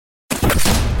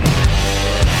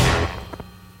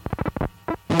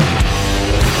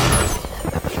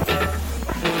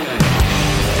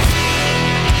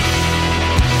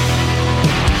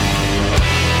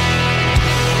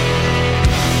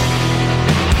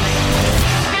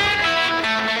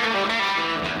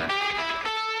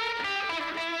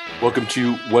Welcome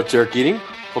to What's Eric Eating,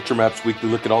 Culture Map's weekly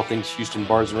look at all things Houston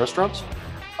bars and restaurants.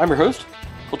 I'm your host,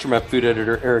 Culture Map food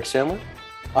editor Eric Sandler.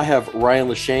 I have Ryan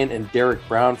Lachaine and Derek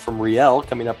Brown from Riel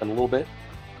coming up in a little bit.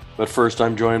 But first,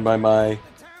 I'm joined by my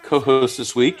co-host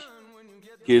this week.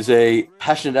 He is a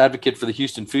passionate advocate for the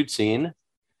Houston food scene.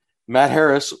 Matt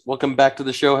Harris, welcome back to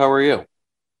the show. How are you?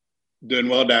 Doing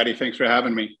well, Daddy. Thanks for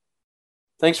having me.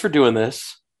 Thanks for doing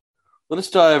this. Let us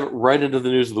dive right into the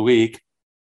news of the week.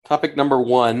 Topic number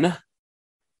one,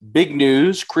 big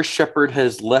news. Chris Shepard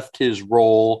has left his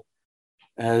role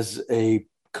as a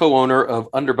co-owner of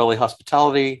Underbelly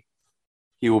Hospitality.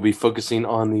 He will be focusing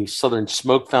on the Southern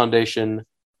Smoke Foundation,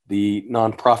 the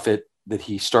nonprofit that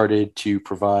he started to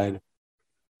provide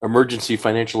emergency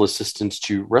financial assistance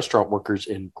to restaurant workers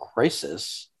in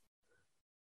crisis.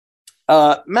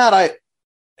 Matt, I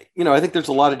think there's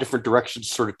a lot of different directions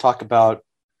to sort of talk about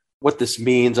what this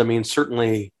means. I mean,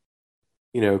 certainly,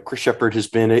 Chris Shepard has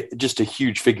been just a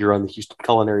huge figure on the Houston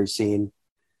culinary scene,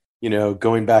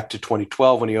 going back to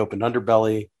 2012 when he opened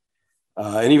Underbelly.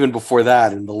 And even before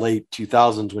that, in the late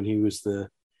 2000s, when he was the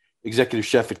executive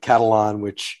chef at Catalan,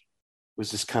 which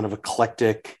was this kind of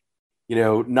eclectic,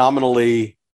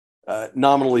 nominally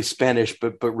Spanish,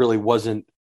 but really wasn't,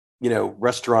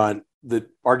 restaurant that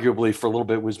arguably for a little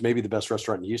bit was maybe the best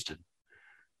restaurant in Houston.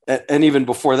 And even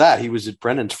before that, he was at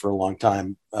Brennan's for a long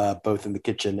time, both in the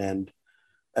kitchen and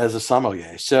as a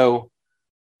sommelier. So,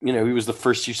 he was the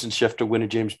first Houston chef to win a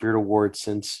James Beard Award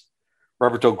since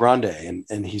Roberto Grande,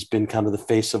 and he's been kind of the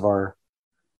face of our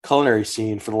culinary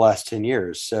scene for the last 10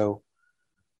 years. So,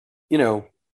 I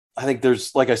think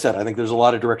there's a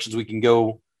lot of directions we can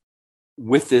go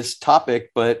with this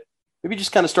topic, but maybe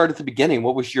just kind of start at the beginning.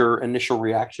 What was your initial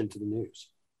reaction to the news?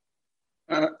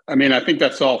 I think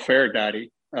that's all fair,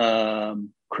 Daddy.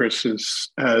 Chris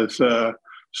has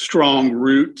strong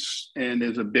roots and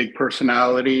is a big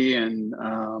personality and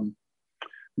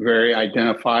very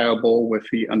identifiable with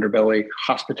the Underbelly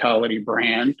Hospitality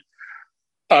brand.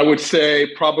 I would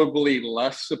say probably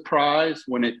less surprised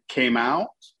when it came out.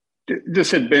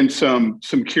 This had been some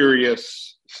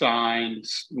curious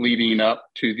signs leading up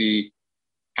to the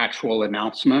actual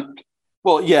announcement.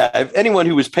 Well, yeah, if anyone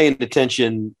who was paying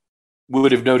attention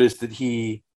would have noticed that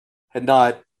he had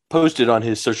not posted on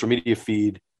his social media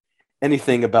feed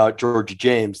anything about Georgia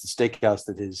James, the steakhouse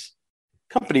that his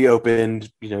company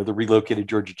opened, the relocated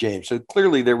Georgia James. So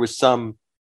clearly there was some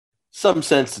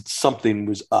sense that something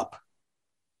was up.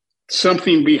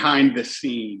 Something behind the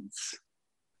scenes.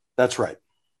 That's right.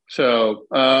 So,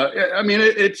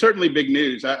 it's certainly big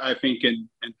news. I think in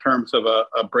terms of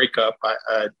a breakup,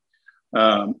 I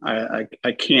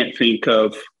can't think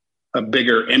of a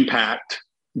bigger impact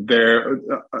there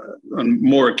on a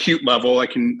more acute level. I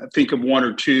can think of one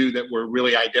or two that were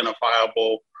really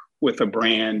identifiable with a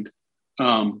brand.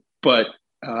 But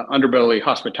Underbelly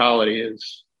Hospitality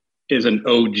is an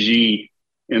OG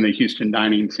in the Houston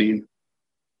dining scene.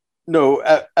 No,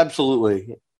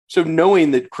 absolutely. So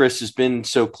knowing that Chris has been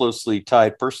so closely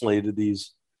tied personally to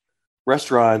these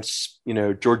restaurants,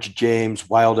 Georgia James,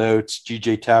 Wild Oats,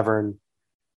 GJ Tavern,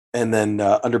 and then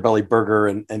Underbelly Burger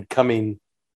and coming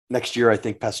next year, I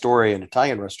think Pastore, an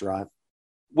Italian restaurant.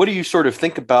 What do you sort of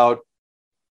think about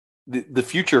the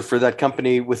future for that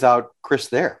company without Chris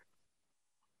there?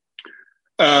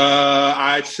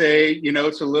 I'd say,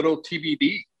 it's a little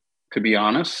TBD, to be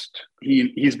honest.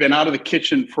 He's been out of the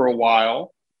kitchen for a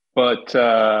while, but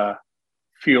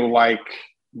feel like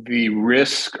the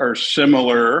risks are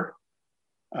similar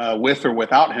with or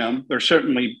without him.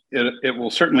 It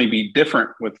will certainly be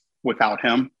different without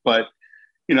him, but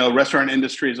restaurant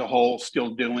industry as a whole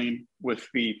still dealing with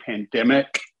the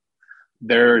pandemic.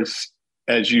 There's,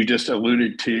 as you just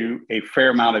alluded to, a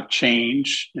fair amount of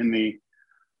change in the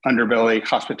Underbelly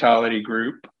Hospitality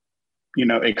Group.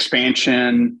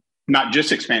 Expansion, not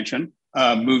just expansion,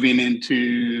 moving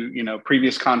into,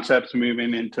 previous concepts,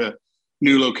 moving into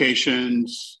new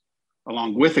locations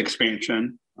along with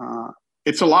expansion.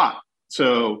 It's a lot.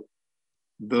 So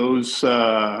those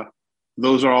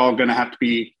are all going to have to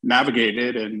be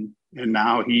navigated, and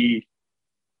now he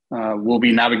will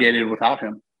be navigated without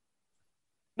him.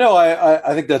 No,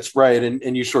 I think that's right.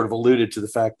 And you sort of alluded to the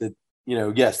fact that,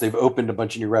 yes, they've opened a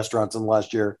bunch of new restaurants in the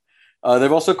last year.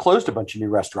 They've also closed a bunch of new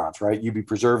restaurants, right? UB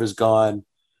Preserve is gone.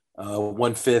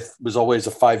 1/5 was always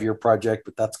a 5-year project,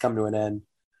 but that's come to an end.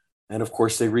 And of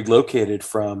course, they relocated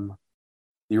from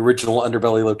the original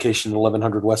Underbelly location,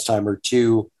 1100 Westheimer,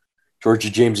 to Georgia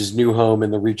James's new home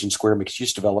in the Regent Square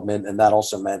mixed-use development, and that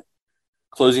also meant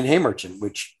closing Hay Merchant,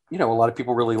 which a lot of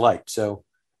people really liked. So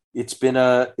it's been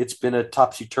a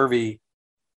topsy-turvy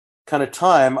kind of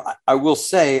time. I will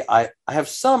say I have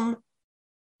some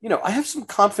I have some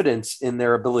confidence in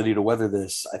their ability to weather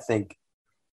this. I think,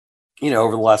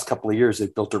 over the last couple of years,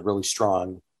 they've built a really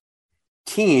strong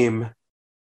team.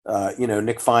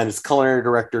 Nick Fine is culinary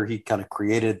director. He kind of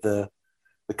created the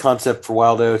concept for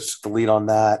Wild Oats, the lead on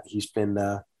that. He's been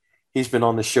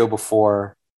on the show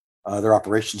before. Their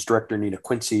operations director, Nina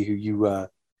Quincy, who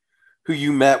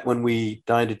you met when we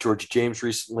dined at Georgia James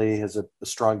recently, has a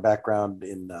strong background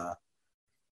in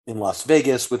Las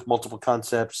Vegas with multiple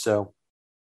concepts. So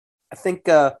I think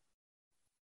I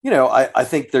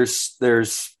think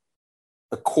there's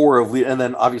a core of lead, and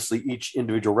then obviously each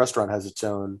individual restaurant has its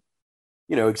own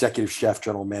executive chef,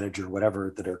 general manager,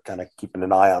 whatever, that are kind of keeping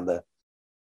an eye on the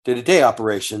day-to-day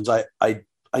operations. I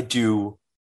do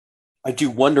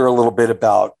wonder a little bit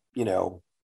about the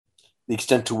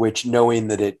extent to which, knowing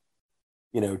that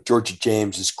Georgia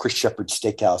James is Chris Shepherd's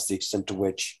Steakhouse, the extent to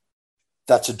which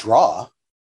that's a draw.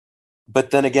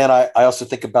 But then again, I also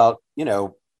think about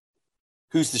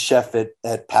who's the chef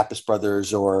at Pappas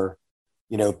Brothers or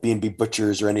B&B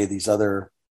Butchers or any of these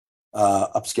other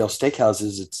upscale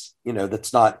steakhouses. It's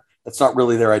that's not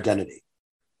really their identity,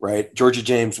 right? Georgia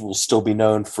James will still be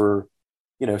known for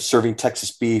serving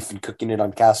Texas beef and cooking it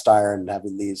on cast iron and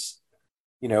having these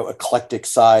eclectic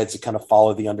sides that kind of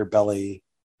follow the underbelly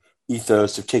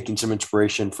ethos of taking some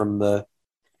inspiration from the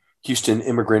Houston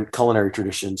immigrant culinary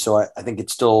tradition. So I think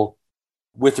it's still,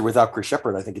 with or without Chris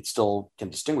Shepherd, I think it still can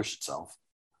distinguish itself.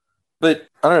 But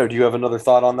I don't know. Do you have another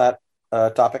thought on that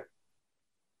topic?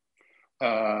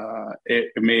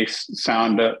 It may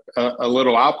sound a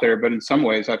little out there, but in some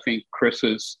ways, I think Chris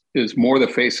is more the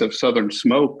face of Southern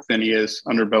Smoke than he is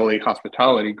Underbelly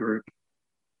Hospitality Group.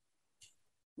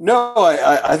 No,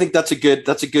 I think that's a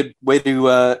good way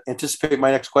to anticipate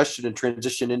my next question and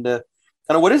transition into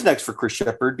kind of what is next for Chris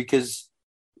Shepherd, because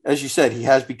as you said, he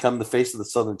has become the face of the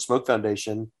Southern Smoke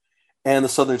Foundation, and the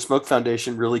Southern Smoke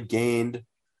Foundation really gained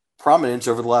prominence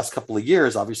over the last couple of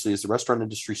years, obviously, as the restaurant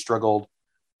industry struggled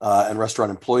and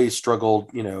restaurant employees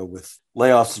struggled, with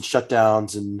layoffs and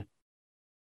shutdowns and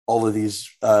all of these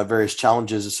various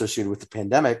challenges associated with the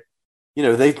pandemic.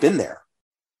 They've been there.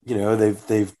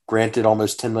 They've granted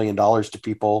almost $10 million to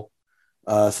people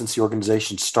since the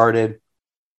organization started.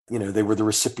 They were the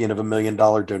recipient of $1 million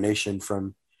donation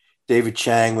from David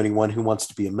Chang when he won Who Wants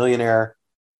to Be a Millionaire.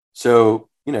 So,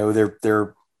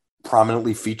 they're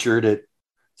prominently featured at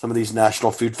some of these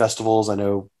national food festivals. I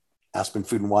know Aspen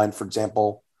Food and Wine, for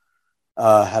example,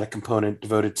 had a component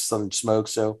devoted to Southern Smoke.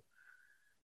 So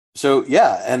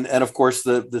yeah. And of course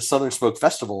the Southern Smoke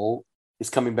Festival is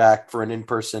coming back for an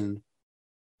in-person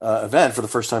event for the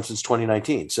first time since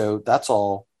 2019. So that's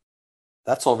all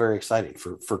very exciting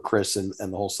for Chris and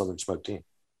the whole Southern Smoke team.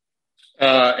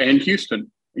 And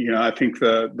Houston, I think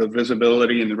the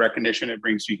visibility and the recognition it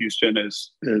brings to Houston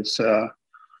is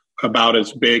about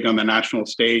as big on the national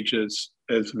stage as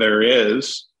there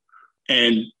is.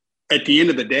 And at the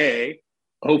end of the day,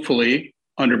 hopefully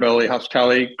Underbelly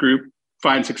Hospitality Group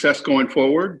find success going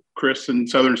forward. Chris and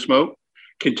Southern Smoke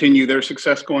continue their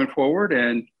success going forward,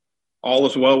 and all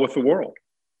is well with the world.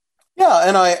 Yeah.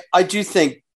 And I do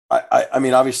think, I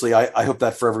mean, obviously I hope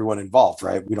that for everyone involved,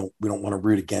 right? We don't want to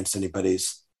root against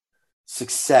anybody's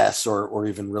success or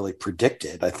even really predict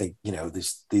it. I think,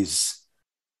 this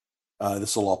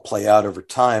will all play out over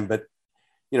time. But,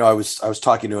 I was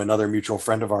talking to another mutual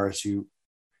friend of ours who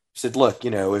said, look,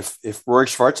 if Roy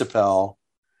Schwarzapel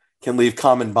can leave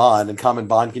Common Bond and Common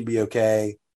Bond can be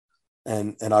okay.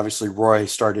 And obviously Roy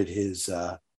started his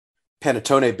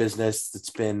Panettone business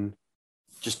that's been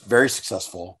just very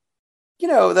successful.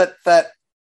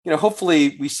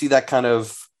 Hopefully we see that kind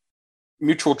of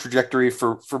mutual trajectory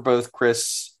for both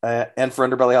Chris and for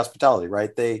Underbelly Hospitality,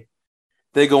 right? They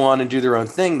go on and do their own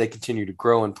thing. They continue to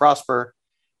grow and prosper.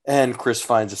 And Chris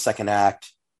finds a second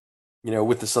act,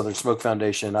 with the Southern Smoke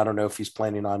Foundation. I don't know if he's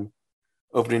planning on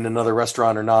opening another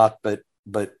restaurant or not, but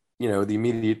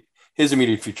his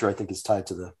immediate future, I think, is tied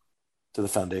to the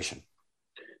foundation.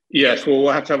 Yes, well,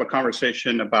 we'll have to have a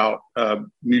conversation about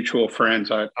mutual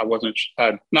friends. I'm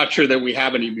not sure that we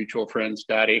have any mutual friends,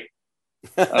 Daddy.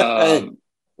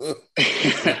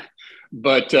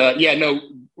 But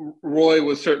Roy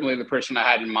was certainly the person I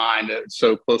had in mind.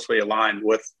 So closely aligned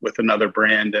with another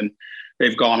brand, and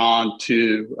they've gone on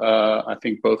to, I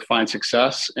think, both find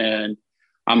success. And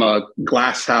I'm a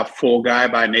glass half full guy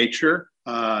by nature,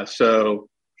 so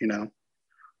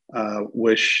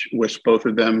wish both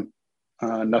of them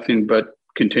nothing but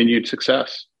continued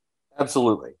success.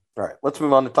 Absolutely. All right, let's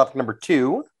move on to topic number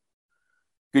 2.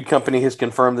 Good Company has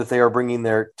confirmed that they are bringing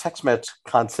their Tex-Mex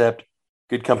concept,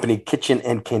 Good Company Kitchen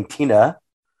and Cantina,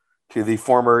 to the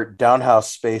former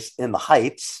Downhouse space in the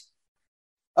Heights.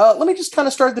 Let me just kind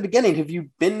of start at the beginning. Have you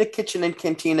been to Kitchen and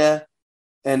Cantina,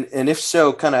 and if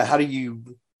so, kind of how do you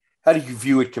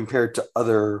view it compared to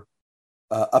other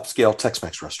upscale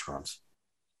Tex-Mex restaurants?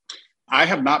 I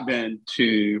have not been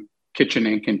to Kitchen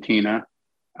and Cantina.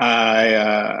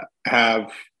 I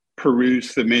have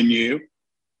perused the menu.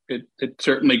 It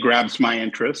certainly grabs my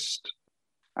interest.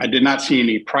 I did not see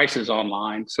any prices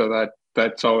online, so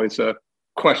that's always a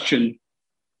question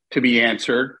to be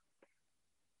answered.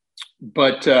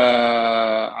 But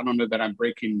I don't know that I'm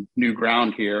breaking new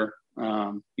ground here.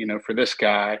 For this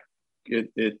guy,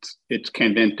 it's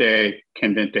candente,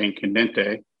 candente, and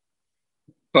candente.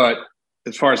 But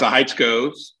as far as the Heights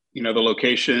goes, the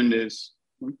location is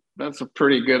that's a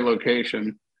pretty good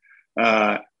location.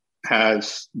 Uh,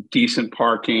 has decent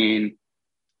parking,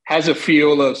 has a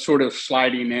feel of sort of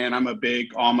sliding in. I'm a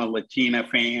big Alma Latina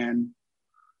fan,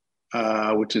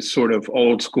 which is sort of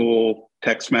old school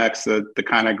Tex-Mex, the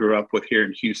kind I grew up with here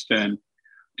in Houston,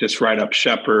 just right up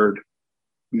Shepherd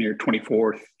near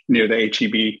 24th, near the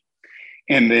HEB.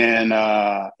 And then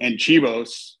and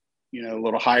Chivos, a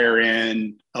little higher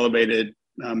end, elevated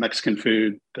Mexican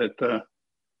food that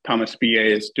Thomas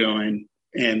BA is doing,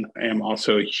 and I am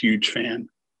also a huge fan.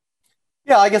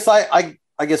 Yeah, I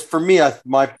guess for me,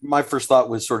 my first thought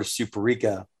was sort of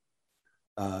Superica,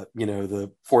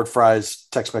 the Ford Fries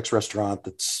Tex-Mex restaurant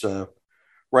that's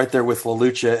right there with La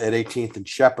Lucha at 18th and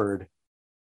Shepherd.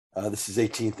 This is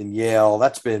 18th and Yale.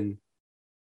 That's been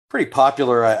pretty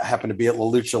popular. I happened to be at La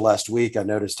Lucha last week. I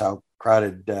noticed how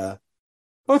crowded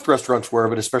both restaurants were,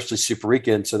 but especially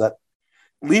Superica. And so that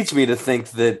leads me to think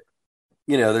that,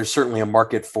 there's certainly a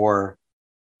market for,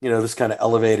 this kind of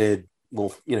elevated, a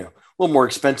little more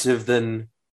expensive than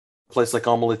a place like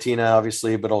Alma Latina,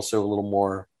 obviously, but also a little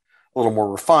more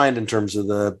refined in terms of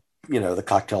the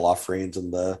cocktail offerings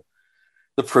and the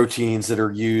proteins that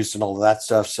are used and all of that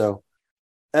stuff. So,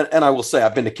 and I will say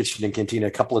I've been to Kitchen and Cantina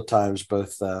a couple of times,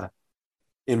 both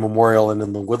in Memorial and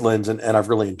in the Woodlands, and I've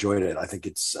really enjoyed it. I think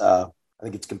it's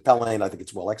compelling. I think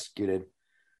it's well executed.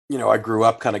 I grew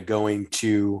up kind of going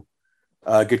to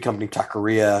Good Company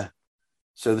Taqueria,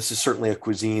 so this is certainly a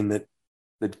cuisine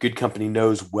that Good Company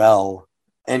knows well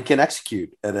and can execute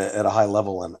at a high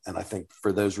level. And I think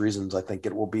for those reasons, I think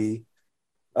it will be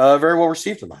very well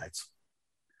received in the Heights.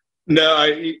 No,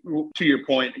 to your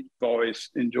point, I've always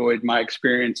enjoyed my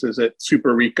experiences at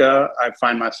Super Rica. I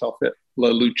find myself at La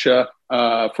Lucha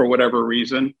for whatever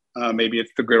reason. Maybe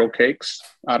it's the griddle cakes.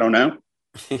 I don't know.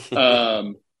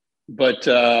 But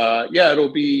yeah,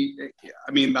 it'll be.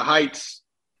 I mean, the Heights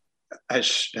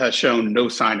has shown no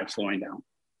sign of slowing down.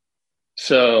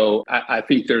 So I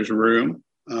think there's room.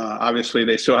 Obviously,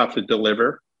 they still have to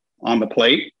deliver on the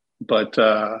plate, but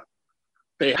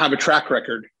they have a track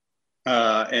record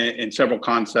in several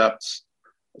concepts.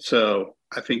 So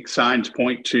I think signs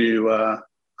point to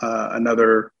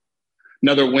another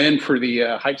win for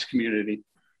the Heights community.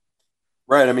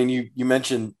 Right. I mean, you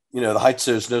mentioned, the Heights,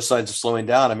 there's no signs of slowing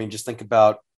down. I mean, just think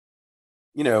about,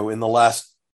 in the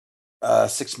last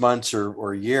 6 months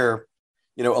or a year,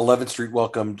 11th Street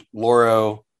welcomed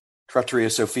Loro, Trattoria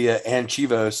Sofia, and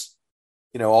Chivos,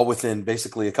 all within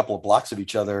basically a couple of blocks of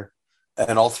each other.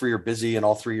 And all three are busy, and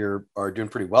all three are doing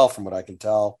pretty well from what I can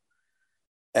tell,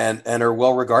 and are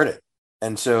well regarded.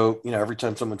 And so, every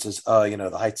time someone says, "Oh,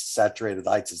 the Heights is saturated, the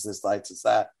Heights is this, the Heights is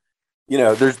that,"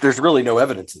 there's really no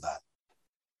evidence of that.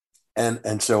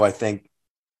 And so I think,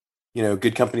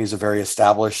 Good Company is a very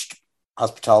established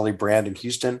hospitality brand in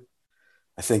Houston.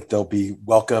 I think they'll be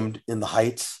welcomed in the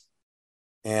Heights,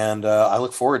 and I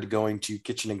look forward to going to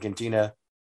Kitchen and Cantina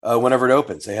whenever it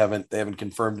opens. They haven't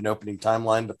confirmed an opening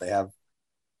timeline, but they have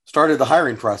started the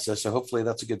hiring process. So hopefully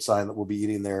that's a good sign that we'll be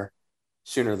eating there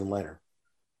sooner than later.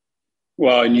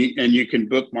 Well, and you can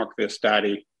bookmark this,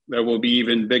 Daddy. There will be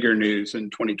even bigger news in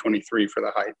 2023 for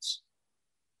the Heights.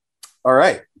 All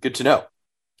right. Good to know.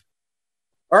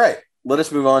 All right. Let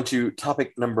us move on to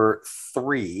topic number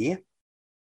 3.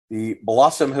 The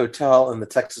Blossom Hotel and the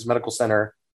Texas Medical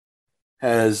Center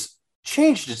has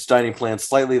changed its dining plan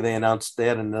slightly. They had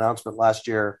an announcement last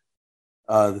year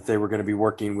that they were going to be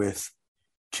working with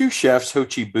 2 chefs, Ho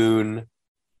Chi Boon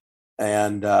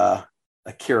and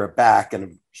Akira Back,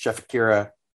 and Chef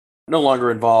Akira no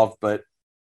longer involved, but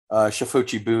Chef Ho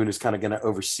Chi Boon is kind of going to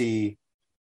oversee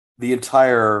the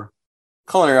entire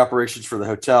culinary operations for the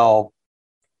hotel,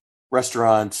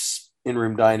 restaurants,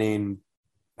 in-room dining,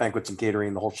 banquets and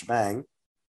catering, the whole shebang.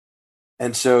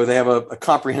 And so they have a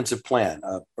comprehensive plan,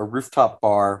 a rooftop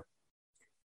bar,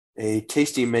 a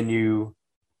tasting venue,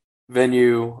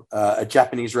 a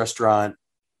Japanese restaurant,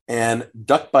 and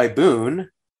Duck by Boon,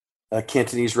 a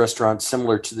Cantonese restaurant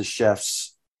similar to the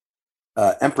chef's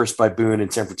Empress by Boone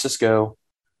in San Francisco.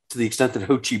 To the extent that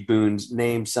Ho Chi Boone's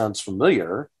name sounds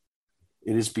familiar,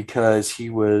 it is because he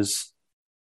was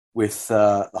with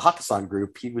the Hakkasan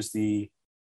group. He was the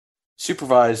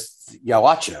supervised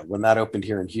Yawacha when that opened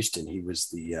here in Houston. He was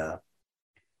the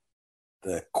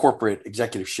corporate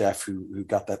executive chef who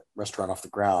got that restaurant off the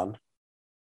ground.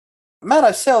 Matt,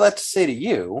 I say all that to say to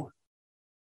you,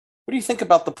 what do you think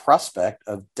about the prospect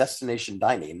of destination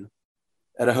dining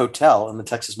at a hotel in the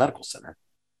Texas Medical Center?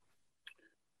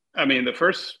 I mean, the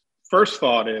first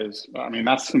thought is, I mean,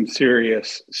 that's some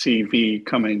serious CV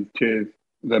coming to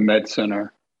the Med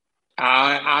Center.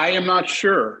 I am not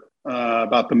sure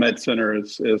about the Med Center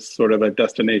as sort of a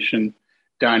destination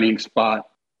dining spot.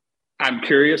 I'm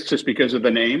curious just because of the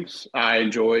names. I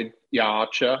enjoyed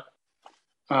Yaacha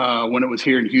when it was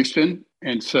here in Houston.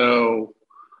 And so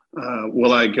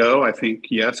will I go? I think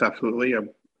yes, absolutely.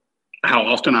 How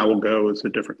often I will go is a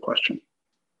different question.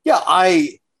 Yeah,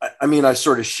 I mean, I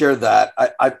sort of share that.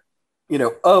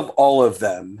 Of all of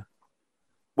them,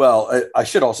 well, I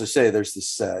should also say there's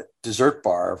this dessert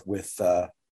bar with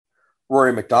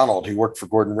Rory McDonald, who worked for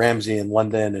Gordon Ramsay in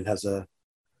London and has a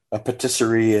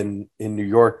patisserie in New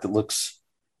York that looks,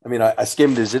 I mean, I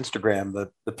skimmed his Instagram.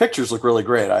 The pictures look really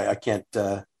great. I can't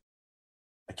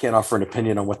offer an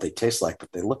opinion on what they taste like,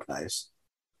 but they look nice.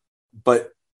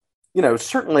 But,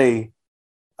 certainly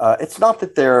it's not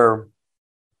that there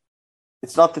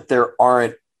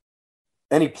aren't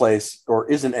any place or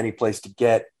isn't any place to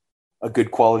get a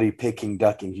good quality Peking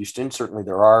duck in Houston. Certainly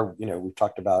there are. We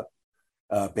talked about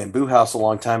Bamboo House a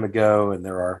long time ago, and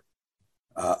there are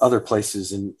other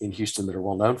places in Houston that are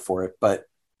well known for it. But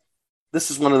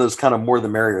this is one of those kind of more the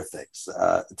merrier things.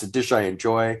 It's a dish I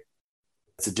enjoy.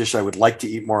 It's a dish I would like to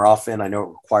eat more often. I know it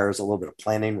requires a little bit of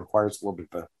planning, requires a little bit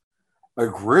of a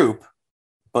group,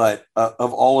 but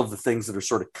of all of the things that are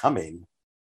sort of coming,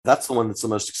 that's the one that's the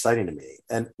most exciting to me.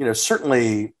 And,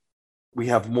 certainly we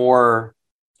have more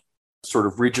sort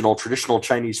of regional traditional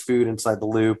Chinese food inside the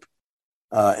Loop,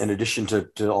 in addition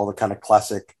to all the kind of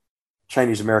classic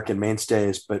Chinese American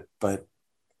mainstays. But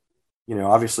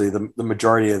obviously the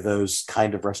majority of those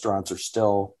kind of restaurants are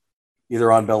still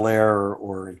either on Bel Air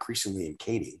or increasingly in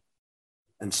Katy.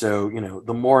 And so,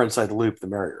 the more inside the Loop, the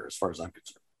merrier, as far as I'm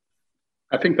concerned.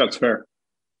 I think that's fair.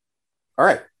 All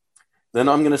right. Then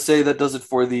I'm going to say that does it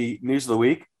for the news of the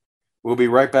week. We'll be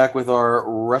right back with our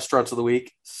restaurants of the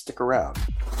week. Stick around.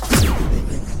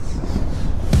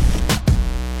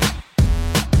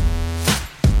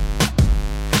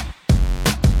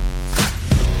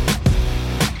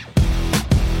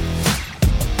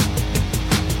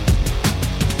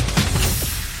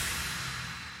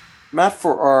 Matt,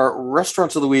 for our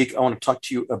restaurants of the week, I want to talk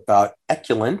to you about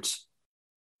Eculent.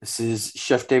 This is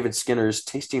Chef David Skinner's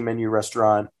tasting menu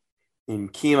restaurant in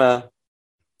Kemah.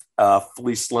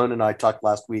 Felice Sloan and I talked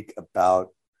last week about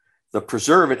the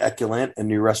Preserve at Eculent, a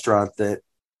new restaurant that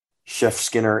Chef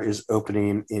Skinner is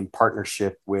opening in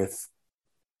partnership with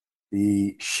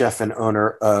the chef and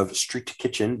owner of Street to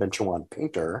Kitchen, Benchawan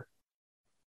Painter.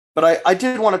 But I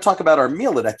did want to talk about our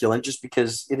meal at Eculent just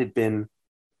because it had been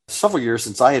several years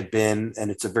since I had been, and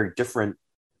it's a very different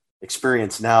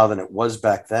experience now than it was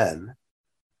back then.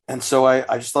 And so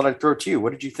I just thought I'd throw it to you.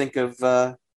 What did you think of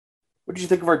our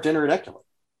dinner at Eculent?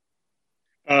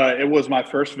 It was my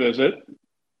first visit,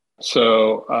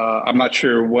 so I'm not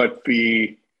sure what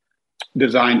the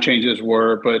design changes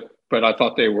were, but I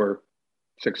thought they were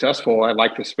successful. I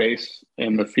like the space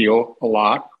and the feel a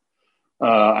lot.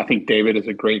 I think David is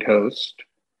a great host.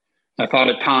 I thought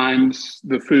at times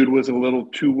the food was a little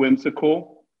too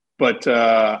whimsical, but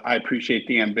I appreciate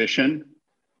the ambition.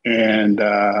 And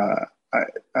I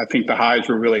think the highs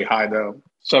were really high, though.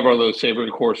 Several of those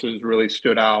savory courses really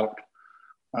stood out,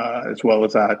 as well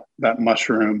as that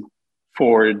mushroom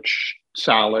forage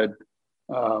salad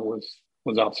was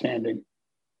outstanding.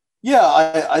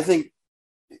 Yeah, I think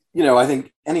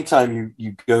anytime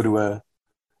you go to a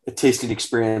tasting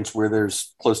experience where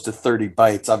there's close to 30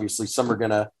 bites, obviously some are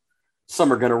gonna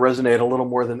resonate a little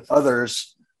more than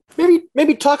others.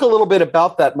 Maybe talk a little bit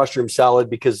about that mushroom salad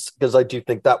because I do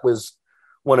think that was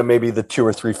one of maybe the 2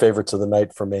 or 3 favorites of the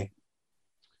night for me.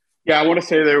 Yeah, I want to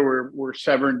say there were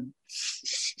seven,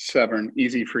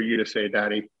 easy for you to say,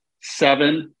 Daddy.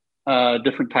 7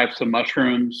 different types of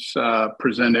mushrooms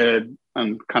presented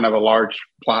on kind of a large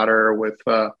platter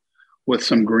with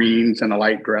some greens and a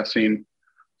light dressing.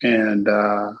 And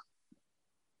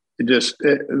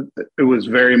it was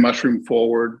very mushroom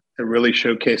forward. It really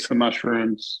showcased the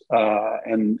mushrooms.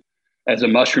 And as a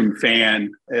mushroom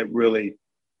fan, it really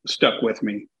stuck with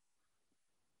me.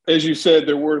 As you said,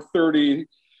 there were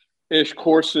 30-ish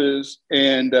courses,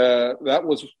 and that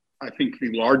was I think,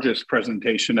 the largest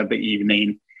presentation of the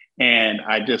evening. And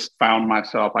I just found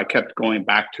myself, I kept going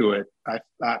back to it.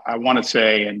 I want to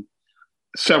say, and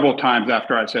several times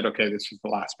after I said, okay, this is the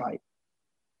last bite.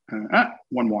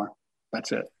 One more.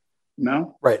 That's it.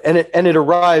 No? Right. And it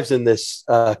arrives in this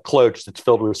cloche that's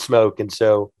filled with smoke. And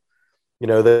so,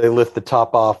 they lift the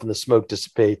top off and the smoke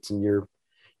dissipates and you're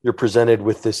presented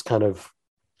with this kind of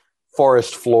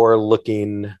forest floor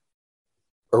looking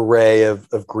array of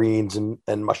greens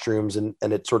and mushrooms. And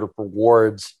it sort of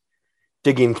rewards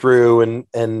digging through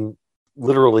and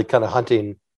literally kind of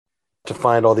hunting to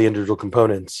find all the individual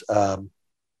components,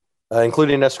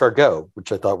 including escargot,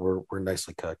 which I thought were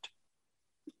nicely cooked.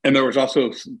 And there was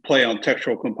also play on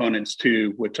textural components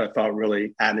too, which I thought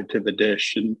really added to the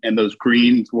dish. And those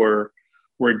greens were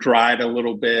dried a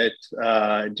little bit.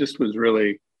 It just was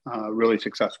really, really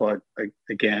successful.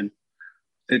 Again,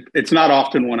 it's not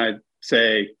often when I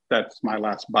say that's my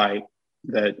last bite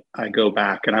that I go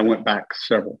back, and I went back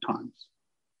several times.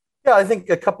 Yeah, I think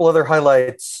a couple other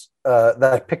highlights.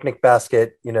 That picnic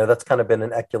basket, that's kind of been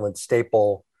an eculent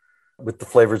staple with the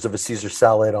flavors of a Caesar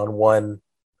salad on one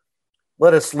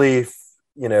lettuce leaf,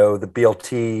 the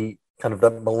BLT, kind of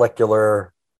that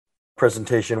molecular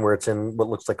presentation where it's in what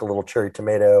looks like a little cherry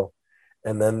tomato,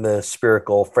 and then the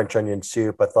spherical French onion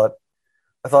soup. I thought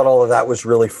all of that was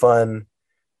really fun.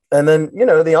 And then,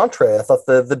 the entree, I thought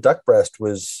the duck breast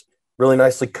was really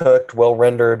nicely cooked, well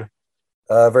rendered,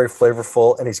 very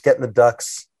flavorful. And he's getting the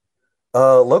ducks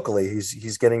locally.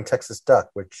 He's getting Texas duck,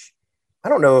 which I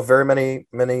don't know of very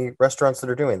many restaurants that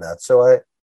are doing that. So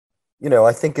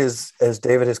I think as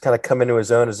David has kind of come into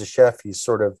his own as a chef, he's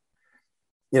sort of,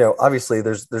 obviously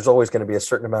there's always going to be a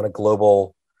certain amount of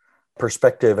global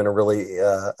perspective in a really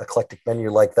eclectic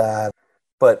menu like that,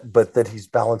 but that he's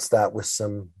balanced that with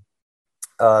some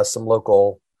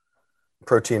local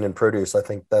protein and produce. I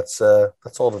think that's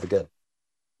all to the good.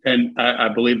 And I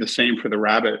believe the same for the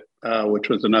rabbit, which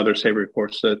was another savory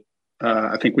course that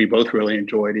I think we both really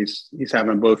enjoyed. He's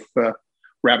having both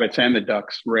rabbits and the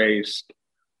ducks raised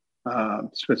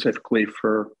specifically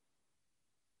for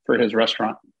his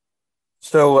restaurant.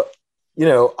 So,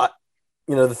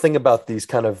 the thing about these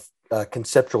kind of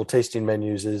conceptual tasting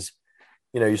menus is,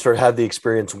 you sort of have the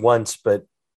experience once, but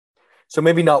so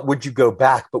maybe not would you go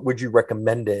back, but would you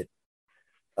recommend it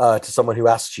to someone who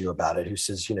asks you about it, who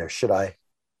says, should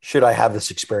I have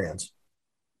this experience?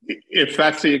 If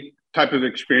that's the type of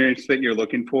experience that you're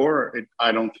looking for,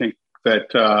 I don't think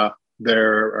that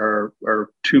there are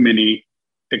too many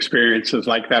experiences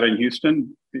like that in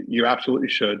Houston. You absolutely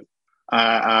should.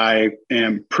 I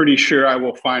am pretty sure I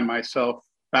will find myself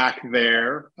back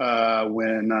there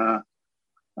when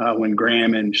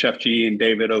Graham and Chef G and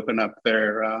David open up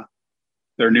their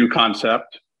new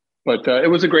concept. But it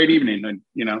was a great evening, and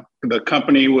the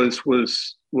company was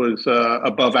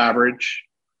above average,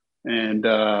 and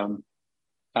I'm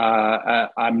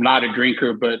not a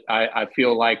drinker, but I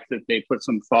feel like that they put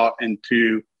some thought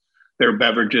into their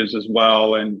beverages as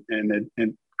well, and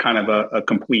kind of a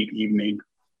complete evening.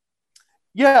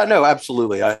 Yeah, no,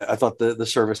 absolutely. I thought the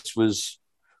service was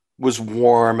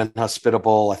warm and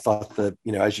hospitable. I thought that,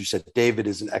 as you said, David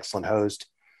is an excellent host.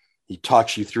 He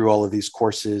talks you through all of these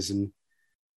courses, and,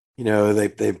 they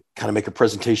kind of make a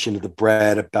presentation of the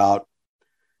bread about,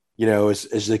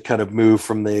 as they kind of move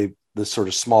from the sort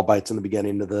of small bites in the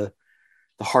beginning to the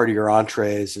heartier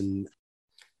entrees. And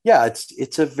yeah,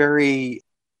 it's a very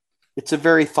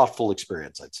thoughtful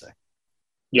experience, I'd say.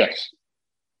 Yes.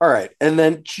 All right. And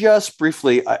then just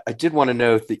briefly, I did want to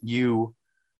note that you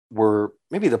were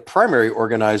maybe the primary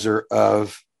organizer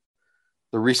of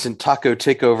the recent taco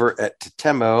takeover at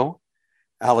Tetemo.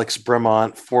 Alex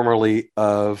Bremont, formerly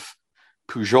of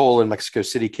Pujol in Mexico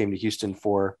City, came to Houston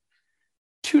for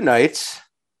 2 nights,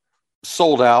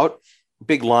 sold out,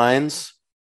 big lines,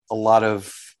 a lot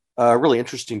of really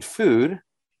interesting food.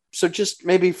 So just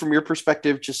maybe from your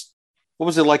perspective, just what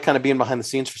was it like kind of being behind the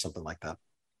scenes for something like that?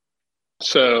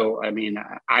 So, I mean,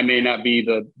 I may not be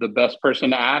the best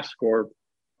person to ask, or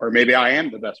maybe I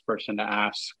am the best person to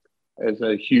ask. As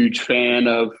a huge fan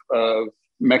of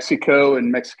Mexico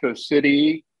and Mexico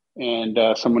City,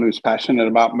 and someone who's passionate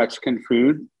about Mexican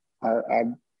food,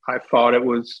 I thought it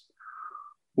was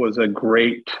a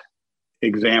great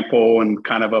example and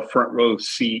kind of a front row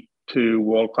seat to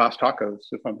world-class tacos,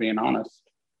 if I'm being honest.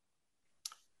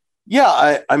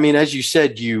 Yeah, I mean, as you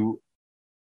said, you're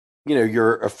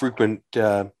a frequent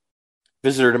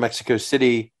visitor to Mexico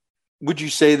City. Would you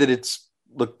say that it's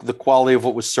the quality of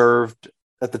what was served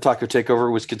at the taco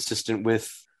takeover was consistent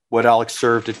with what Alex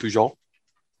served at Pujol?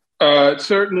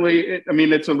 Certainly.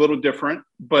 It's a little different,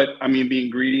 but I mean, the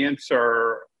ingredients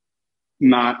are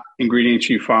not ingredients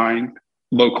you find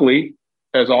locally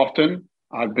as often.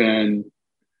 I've been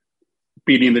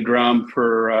beating the drum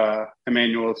for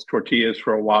Emmanuel's tortillas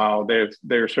for a while.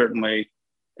 They're certainly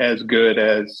as good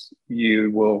as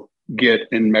you will get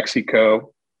in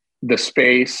Mexico. The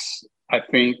space, I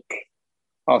think,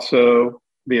 also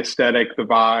the aesthetic, the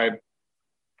vibe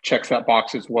checks that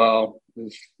box as well.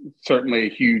 It's certainly a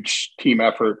huge team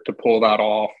effort to pull that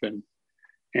off, and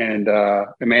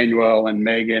Emmanuel and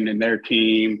Megan and their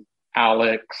team,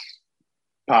 Alex,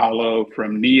 Paolo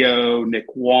from Neo, Nick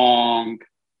Wong,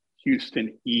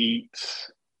 Houston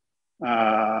Eats,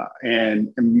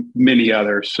 and many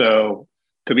others. So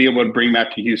to be able to bring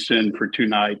that to Houston for 2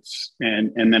 nights,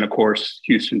 and then of course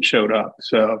Houston showed up.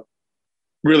 So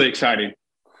really exciting.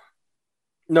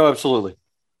 No, absolutely.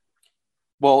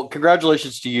 Well,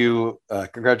 congratulations to you.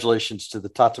 Congratulations to the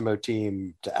Tatamo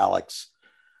team, to Alex.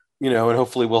 And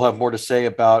hopefully we'll have more to say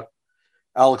about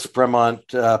Alex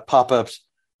Bremont pop-ups.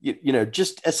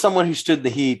 Just as someone who stood in the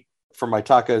heat for my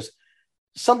tacos,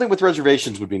 something with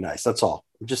reservations would be nice. That's all.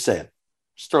 I'm just saying.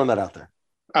 Just throwing that out there.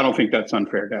 I don't think that's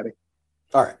unfair, Daddy.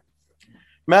 All right.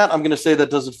 Matt, I'm going to say that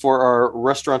does it for our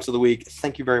restaurants of the week.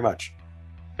 Thank you very much.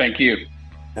 Thank you.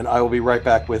 And I will be right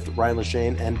back with Ryan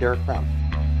Lachaine and Derek Brown.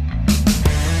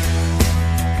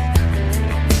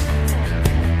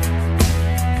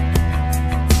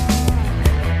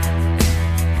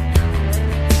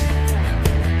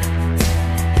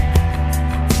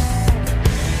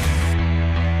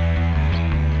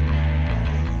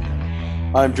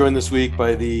 I'm joined this week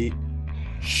by the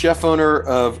chef owner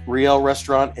of Riel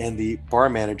restaurant and the bar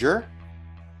manager.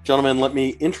 Gentlemen, let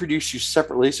me introduce you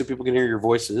separately so people can hear your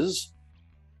voices.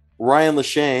 Ryan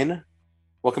Lachaine,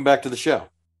 welcome back to the show.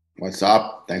 What's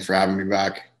up? Thanks for having me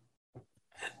back.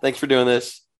 Thanks for doing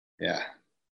this. Yeah.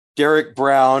 Derek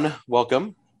Brown,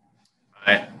 welcome.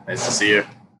 Hi, nice to see you.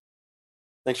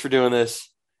 Thanks for doing this.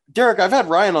 Derek, I've had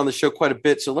Ryan on the show quite a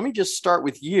bit, so let me just start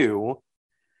with you.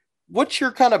 What's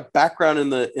your kind of background in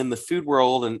the food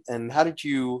world, and how did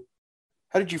you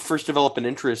first develop an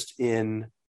interest in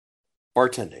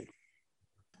bartending?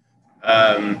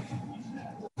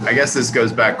 I guess this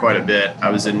goes back quite a bit. I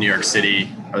was in New York City.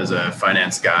 I was a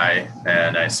finance guy,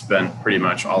 and I spent pretty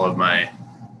much all of my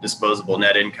disposable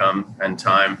net income and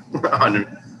time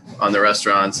on the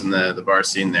restaurants and the bar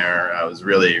scene there. I was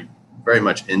really very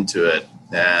much into it,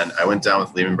 and I went down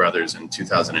with Lehman Brothers in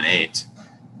 2008,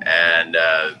 and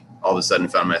all of a sudden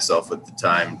found myself with the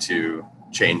time to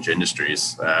change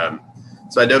industries.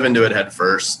 So I dove into it head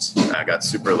first. I got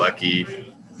super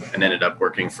lucky and ended up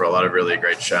working for a lot of really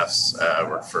great chefs. I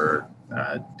worked for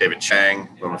David Chang,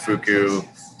 Momofuku,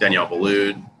 Danielle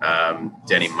Boulud,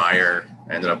 Danny Meyer.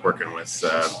 I ended up working with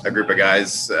a group of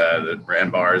guys that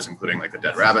ran bars, including like the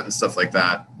Dead Rabbit and stuff like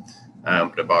that.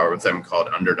 Put a bar with them called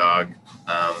Underdog.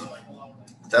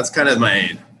 That's kind of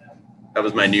that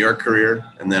was my New York career.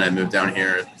 And then I moved down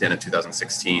here at the end of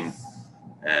 2016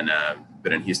 and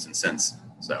been in Houston since.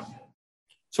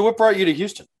 So what brought you to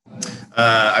Houston?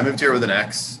 I moved here with an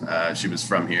ex. She was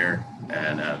from here,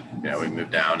 and we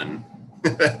moved down, and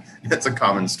it's a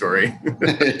common story.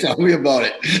 Tell me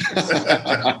about it.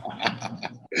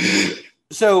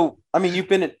 So, I mean, you've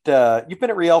been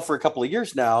at Riel for a couple of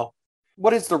years now.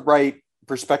 What is the right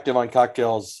perspective on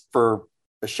cocktails for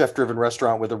a chef-driven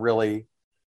restaurant with a really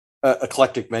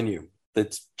eclectic menu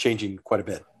that's changing quite a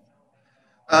bit?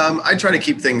 I try to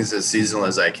keep things as seasonal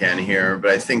as I can here,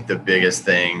 but I think the biggest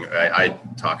thing I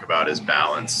talk about is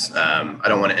balance. I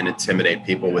don't want to intimidate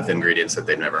people with ingredients that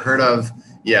they've never heard of,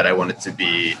 yet I want it to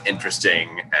be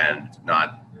interesting and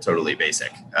not totally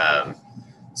basic.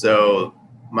 So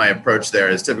my approach there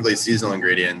is typically seasonal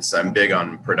ingredients. I'm big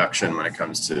on production when it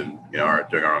comes to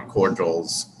doing our own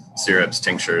cordials, syrups,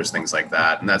 tinctures, things like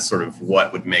that, and that's sort of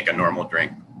what would make a normal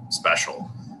drink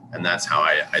special, and that's how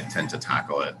I tend to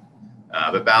tackle it.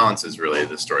 But balance is really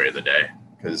the story of the day,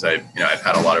 because I've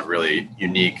had a lot of really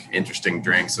unique, interesting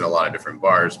drinks at a lot of different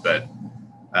bars. But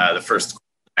the first question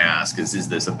I ask is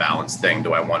this a balanced thing?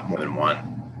 Do I want more than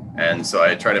one? And so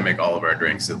I try to make all of our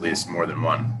drinks at least more than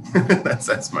one.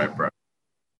 That's my approach.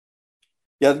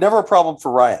 Yeah, never a problem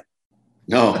for Ryan.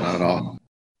 No, not at all.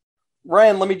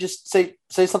 Ryan, let me just say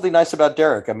something nice about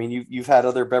Derek. I mean, you've had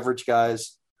other beverage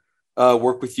guys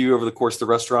work with you over the course of the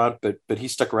restaurant, but he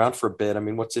stuck around for a bit. I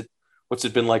mean, what's it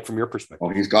been like from your perspective?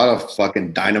 Well, he's got a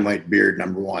fucking dynamite beard,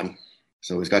 number one.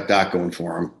 So he's got that going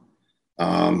for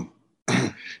him.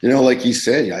 Like he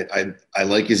said, I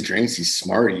like his drinks. He's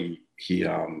smart. He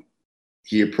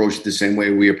he approached the same way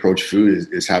we approach food,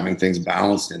 is having things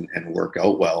balanced and work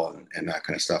out well and that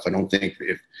kind of stuff. I don't think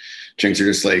if drinks are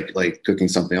just like cooking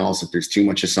something else, if there's too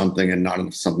much of something and not enough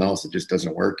of something else, it just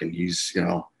doesn't work. And he's,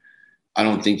 I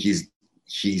don't think he's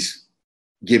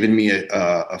given me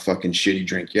a fucking shitty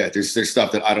drink yet. There's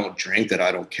stuff that I don't drink that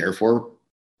I don't care for,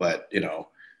 but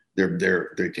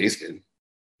they taste good.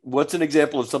 What's an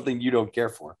example of something you don't care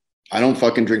for? I don't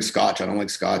fucking drink scotch. I don't like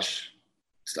scotch.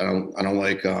 I don't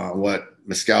like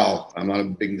mezcal. I'm not a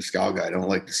big mezcal guy. I don't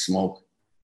like the smoke.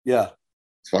 Yeah.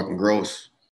 It's fucking gross.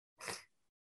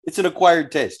 It's an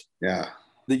acquired taste. Yeah.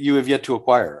 That you have yet to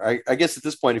acquire. I guess at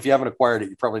this point, if you haven't acquired it,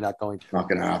 you're probably not going to. Not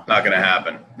going to happen. Not going to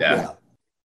happen. Yeah.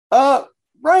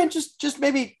 Ryan, just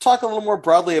maybe talk a little more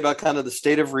broadly about kind of the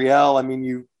state of Riel. I mean,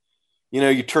 you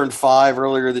turned 5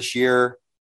 earlier this year.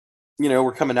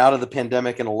 We're coming out of the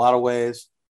pandemic in a lot of ways,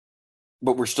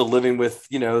 but we're still living with,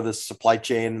 the supply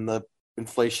chain and the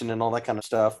inflation and all that kind of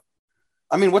stuff.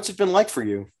 I mean, what's it been like for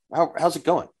you? How's it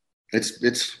going? It's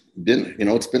been,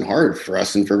 it's been hard for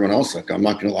us and for everyone else. Like, I'm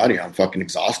not going to lie to you. I'm fucking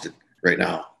exhausted right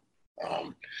now.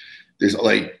 There's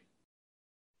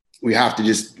we have to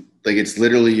just it's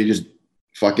literally, you just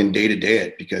fucking day to day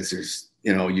it, because there's,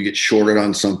 you get shorted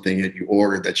on something that you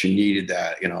ordered that you needed,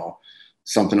 that,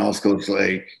 something else goes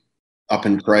up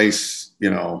in price,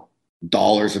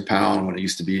 dollars a pound when it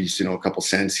used to be just, a couple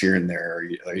cents here and there,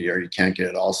 or you can't get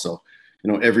it all. So,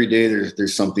 every day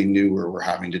there's something new where we're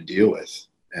having to deal with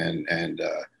and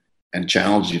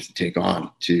challenges to take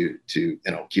on to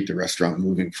keep the restaurant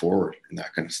moving forward and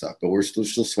that kind of stuff. But we're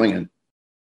still swinging.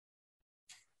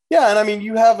 Yeah, and I mean,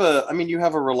 you have a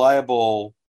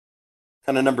reliable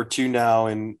kind of number 2 now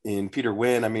in Peter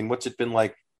Wynn. I mean, what's it been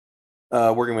like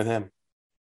working with him?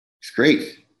 It's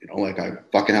great. I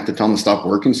fucking have to tell him to stop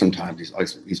working sometimes.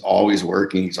 He's always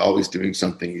working. He's always doing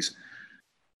something. He's,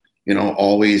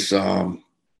 always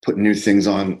putting new things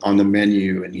on the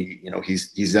menu. And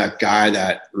he's that guy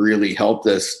that really helped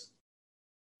us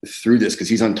through this, because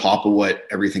he's on top of what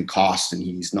everything costs, and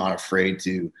he's not afraid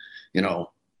to,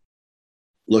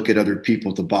 look at other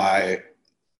people to buy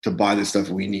the stuff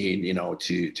we need,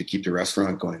 to keep the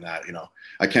restaurant going. That,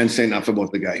 I can't say enough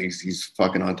about the guy. He's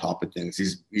fucking on top of things.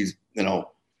 He's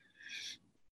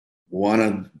one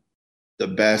of the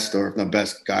best, or the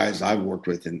best guys I've worked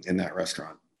with in that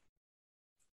restaurant.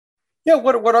 Yeah.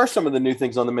 What are some of the new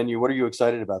things on the menu? What are you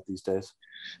excited about these days?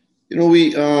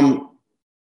 We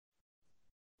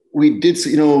did,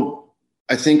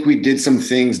 I think we did some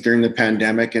things during the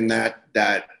pandemic and that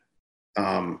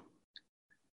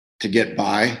to get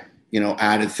by,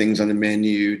 added things on the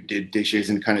menu, did dishes,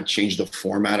 and kind of changed the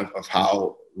format of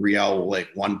how Riel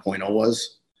 1.0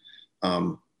 was.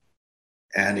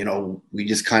 And, we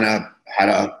just kind of had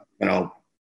a,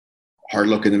 hard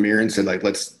look in the mirror and said,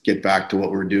 let's get back to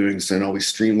what we're doing. So, we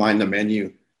streamlined the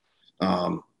menu,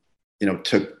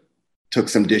 took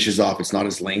some dishes off. It's not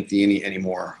as lengthy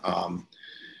anymore, and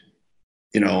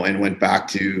went back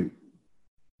to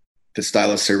the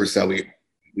style of service that we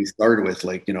started with.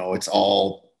 It's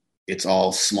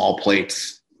all small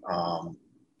plates,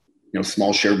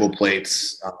 small shareable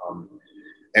plates.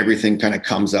 Everything kind of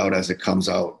comes out as it comes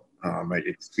out.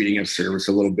 It's feeding us service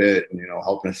a little bit and,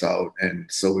 helping us out. And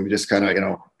so we've just kind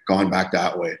of, gone back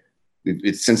that way.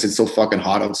 Since it's so fucking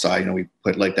hot outside, we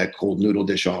put that cold noodle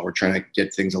dish on. We're trying to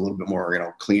get things a little bit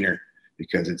more, cleaner,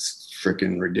 because it's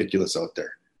freaking ridiculous out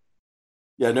there.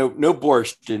 Yeah, no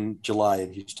borscht in July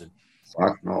in Houston.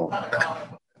 Fuck no.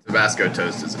 Tabasco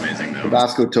toast is amazing, though.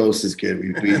 Tabasco toast is good.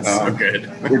 It's so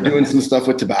good. We're doing some stuff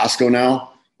with Tabasco now.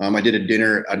 I did a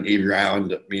dinner on Avery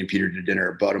Island. Me and Peter did dinner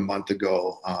about a month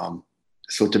ago.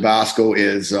 So Tabasco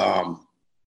is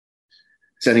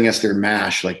sending us their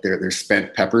mash, their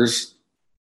spent peppers,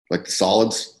 the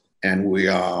solids, and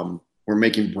we're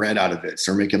making bread out of it.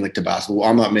 So we're making Tabasco. Well,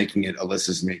 I'm not making it.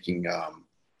 Alyssa's making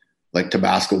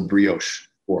Tabasco brioche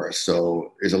for us.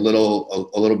 So there's a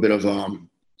little bit of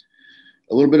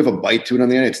a bite to it on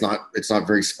the end. It's not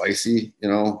very spicy.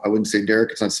 I wouldn't say,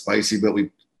 Derek, it's not spicy, but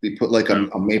we put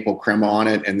a maple crema on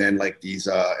it, and then these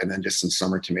and then just some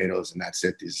summer tomatoes, and that's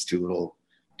it. These two little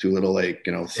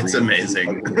it's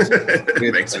amazing.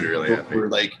 It makes me really happy. For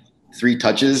 3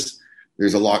 touches,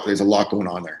 there's a lot going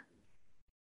on there.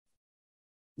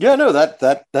 Yeah, no,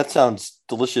 that sounds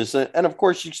delicious. And of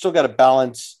course you still got to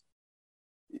balance,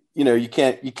 you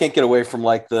can't get away from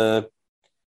the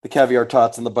caviar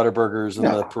tots and the butter burgers and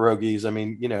the pierogies. I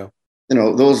mean,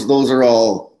 those are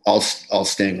all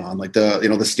staying on.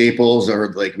 The staples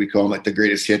are we call them the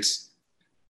greatest hits.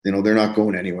 They're not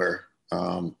going anywhere.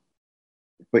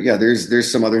 But yeah,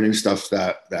 there's some other new stuff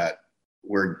that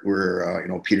we're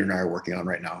Peter and I are working on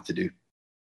right now to do.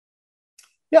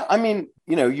 Yeah, I mean,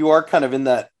 you are kind of in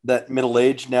that middle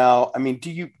age now. I mean, do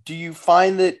you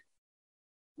find that,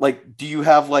 like, do you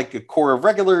have like a core of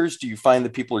regulars? Do you find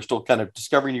that people are still kind of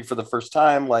discovering you for the first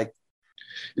time? Like,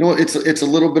 It's a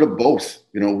little bit of both.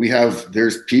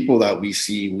 There's people that we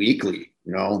see weekly.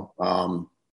 We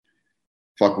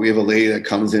have a lady that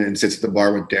comes in and sits at the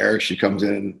bar with Derek. She comes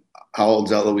in. How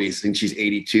old's Eloise? I think she's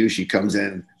 82. She comes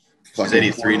in. She's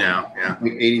 83 now. Yeah,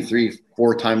 83,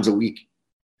 4 times a week.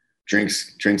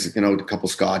 Drinks, a couple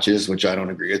scotches, which I don't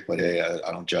agree with, but hey,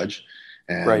 I don't judge.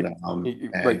 And, right,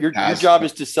 right. Your job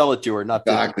is to sell it to her, not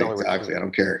exactly, to tell her. Exactly. I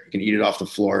don't care. You can eat it off the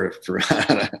floor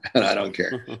I don't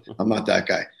care. I'm not that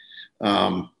guy.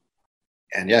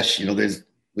 And yes,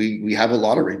 we have a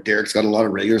lot of Derek's got a lot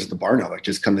of regulars at the bar now that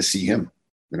just come to see him.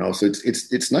 So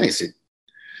it's nice.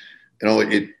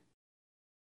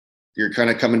 You're kind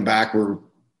of coming back where,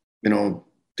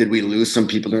 did we lose some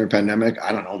people during the pandemic?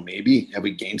 I don't know. Maybe. Have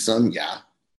we gained some? Yeah.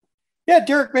 Yeah,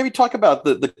 Derek, maybe talk about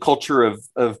the culture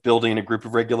of building a group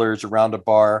of regulars around a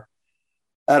bar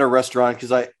at a restaurant,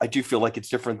 because I do feel like it's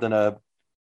different than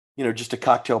just a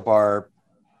cocktail bar.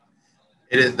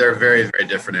 It is. They're very, very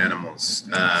different animals.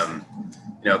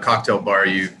 A cocktail bar,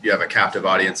 you have a captive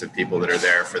audience of people that are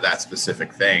there for that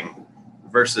specific thing,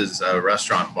 versus a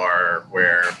restaurant bar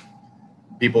where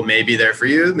people may be there for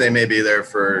you. They may be there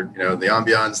for, the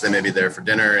ambiance. They may be there for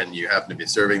dinner and you happen to be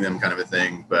serving them, kind of a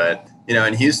thing. But,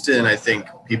 in Houston, I think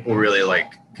people really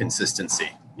like consistency.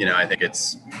 I think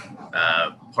it's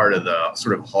part of the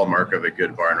sort of hallmark of a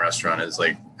good bar and restaurant is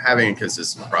like having a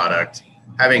consistent product,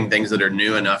 having things that are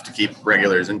new enough to keep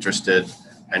regulars interested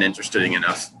and interesting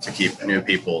enough to keep new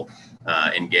people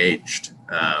engaged.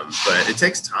 But it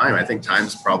takes time. I think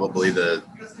time's probably the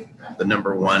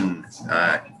number one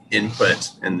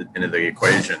input into the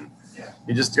equation.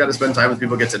 You just got to spend time with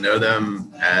people, get to know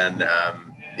them, and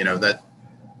that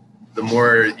the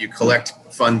more you collect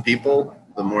fun people,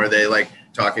 the more they like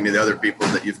talking to the other people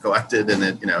that you've collected, and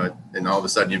and all of a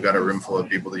sudden you've got a room full of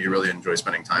people that you really enjoy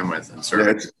spending time with and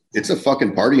serving. Yeah, it's a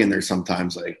fucking party in there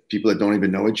sometimes. Like people that don't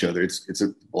even know each other. It's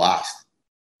a blast.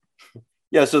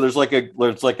 Yeah, so there's like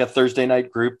a Thursday night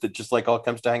group that just like all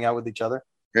comes to hang out with each other.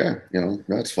 Yeah,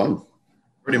 that's fun.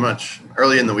 Pretty much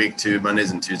early in the week too.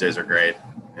 Mondays and Tuesdays are great.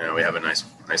 We have a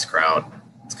nice crowd.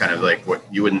 It's kind of like what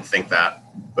you wouldn't think that,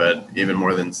 but even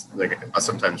more than like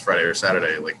sometimes Friday or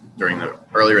Saturday, like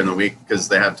earlier in the week, because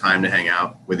they have time to hang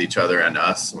out with each other and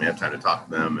us, and we have time to talk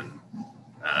to them. And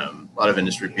a lot of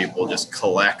industry people just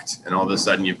collect, and all of a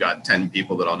sudden you've got 10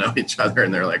 people that all know each other,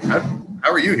 and they're like, how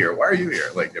are you here? Why are you here?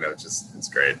 Like, it's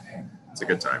great. It's a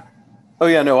good time. Oh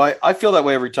yeah, no, I feel that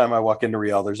way every time I walk into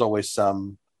Riel. There's always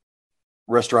some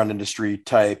restaurant industry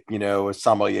type, a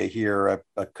sommelier here,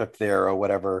 a cook there, or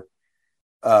whatever.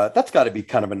 That's got to be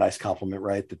kind of a nice compliment,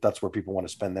 right? That's where people want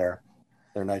to spend their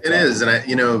night. It is.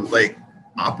 And like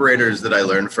operators that I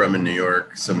learned from in New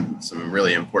York, some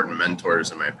really important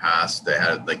mentors in my past, they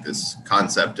had like this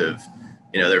concept of,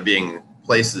 there being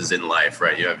places in life,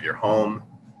 right? You have your home,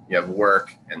 you have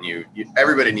work, and you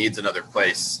everybody needs another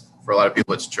place. For a lot of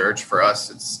people, it's church. For us,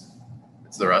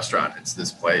 it's the restaurant. It's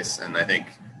this place. And I think,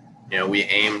 we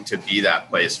aim to be that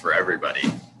place for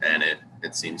everybody, and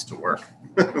it seems to work,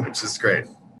 which is great.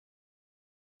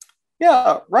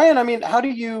 Yeah. Ryan, I mean, what are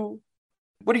you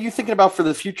thinking about for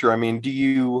the future? I mean,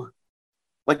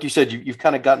 like you said, you've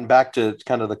kind of gotten back to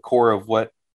kind of the core of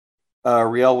what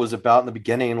Riel was about in the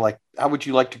beginning. Like, how would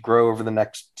you like to grow over the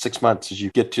next 6 months as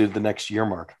you get to the next year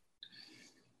mark?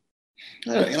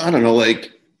 I don't know.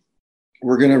 Like,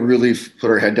 we're going to really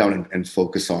put our head down and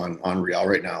focus on Riel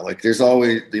right now. Like there's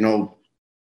always,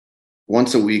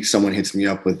 once a week, someone hits me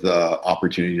up with the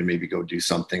opportunity to maybe go do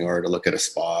something or to look at a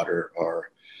spot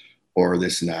or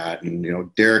this and that.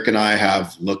 And, Derek and I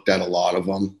have looked at a lot of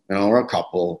them, or a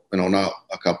couple, not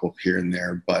a couple here and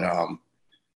there, but,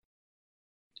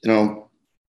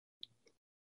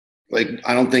 like,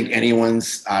 I don't think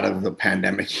anyone's out of the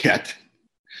pandemic yet.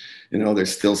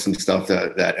 There's still some stuff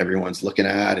that everyone's looking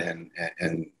at and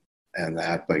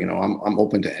that, but I'm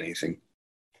open to anything.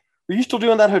 Are you still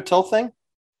doing that hotel thing?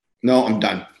 No, I'm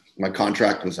done. My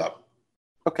contract was up.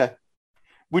 Okay.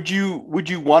 Would you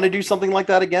want to do something like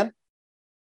that again?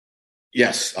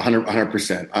 Yes,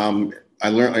 100%. I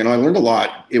learned a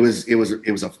lot. It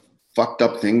was a fucked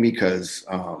up thing because,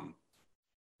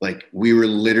 like we were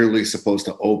literally supposed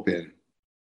to open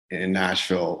in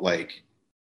Nashville, like,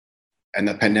 and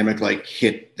the pandemic like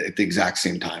hit at the exact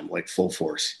same time, like full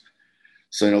force.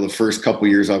 So, the first couple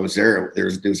of years I was there,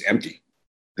 it was empty.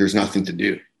 There's nothing to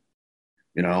do,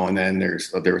 and then there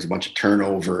was a bunch of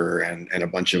turnover and a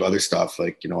bunch of other stuff.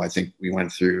 Like, I think we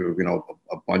went through,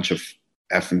 a bunch of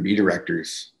F&B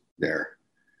directors there.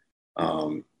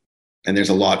 And there's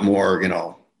a lot more,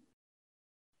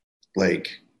 like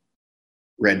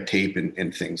red tape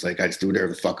and things. Like I just do whatever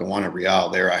the fuck I want at Riel.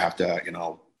 There I have to,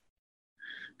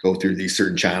 go through these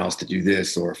certain channels to do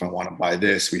this, or if I want to buy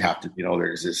this, we have to,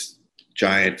 there's this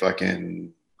giant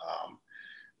fucking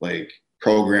like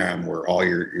program where all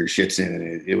your shit's in,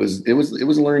 and it was a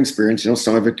learning experience.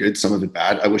 Some of it good, some of it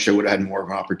bad. I wish I would have had more of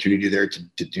an opportunity there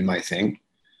to do my thing.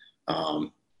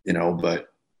 But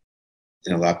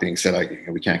that being said,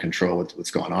 we can't control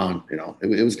what's going on.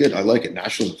 It was good. I like it.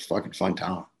 Nashville's a fucking fun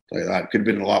town. Like that could have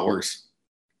been a lot worse.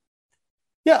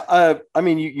 Yeah.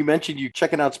 You mentioned you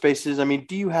checking out spaces.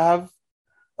 Do you have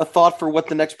a thought for what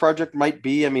the next project might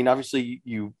be? Obviously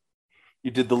you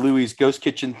did the Louis Ghost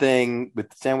Kitchen thing with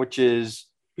the sandwiches.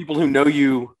 People who know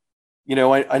you,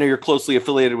 I know you're closely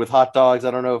affiliated with hot dogs.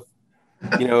 I don't know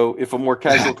if, if a more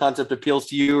casual concept appeals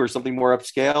to you or something more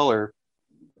upscale, or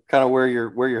kind of where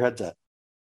your head's at.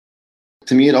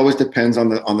 To me, it always depends on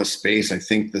the space. I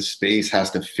think the space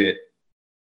has to fit,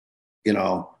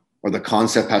 or the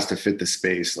concept has to fit the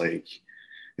space. Like,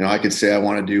 I could say I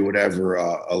want to do whatever,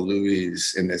 a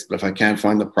Louis in this, but if I can't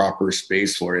find the proper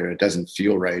space for it, and it doesn't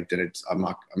feel right, then I'm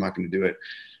not going to do it.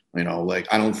 Like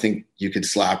I don't think you could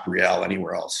slap Riel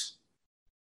anywhere else.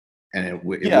 And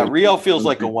Riel feels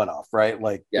like a one-off, right?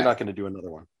 Like you're not going to do another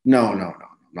one. No,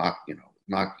 not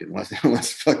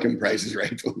unless fucking price is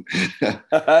right.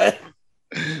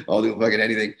 I'll do fucking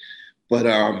anything. But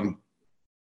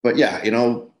yeah,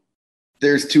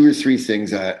 there's 2 or 3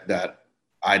 things that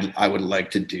I would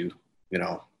like to do,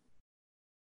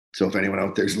 So if anyone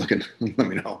out there is looking, let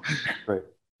me know. Right.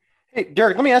 Hey,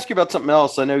 Derek, let me ask you about something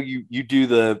else. I know you do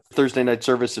the Thursday night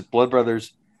service at Blood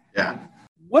Brothers. Yeah.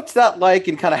 What's that like,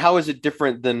 and kind of how is it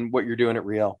different than what you're doing at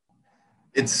Riel?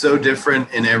 It's so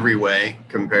different in every way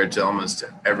compared to almost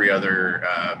every other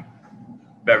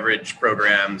beverage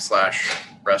program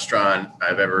 / restaurant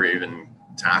I've ever even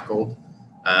tackled.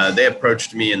 They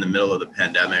approached me in the middle of the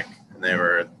pandemic, and they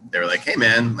were like, "Hey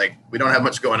man, like we don't have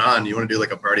much going on. You want to do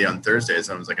like a party on Thursdays?"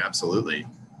 And I was like, "Absolutely."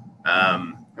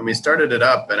 And we started it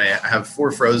up, and I have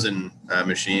 4 frozen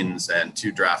machines and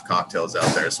 2 draft cocktails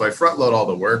out there. So I front load all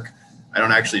the work. I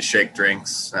don't actually shake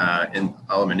drinks in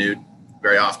a la minute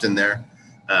very often there.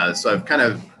 So I've kind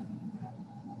of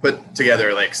put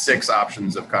together like 6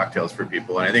 options of cocktails for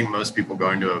people. And I think most people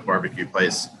going to a barbecue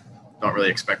place don't really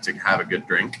expect to have a good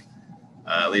drink.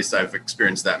 At least I've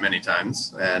experienced that many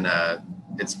times. And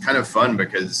it's kind of fun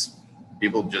because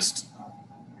people just,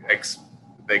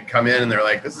 they come in and they're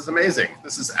like, "This is amazing.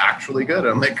 This is actually good."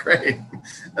 I'm like, "Great."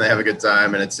 And they have a good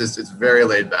time. And it's very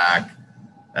laid back.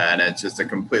 And it's just a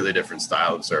completely different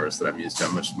style of service that I'm used to.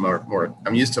 I'm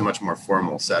used to a much more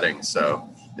formal setting. So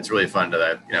it's really fun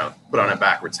to, put on a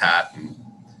backwards hat and,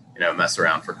 mess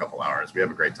around for a couple hours. We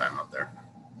have a great time out there.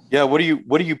 Yeah. What do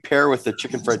you pair with the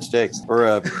chicken fried steak or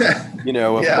a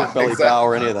pork belly bow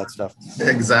or any of that stuff?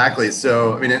 Exactly.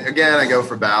 So, again, I go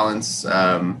for balance.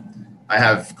 I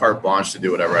have carte blanche to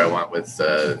do whatever I want with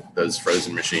those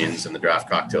frozen machines and the draft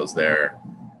cocktails there.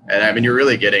 And you're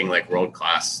really getting like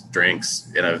world-class drinks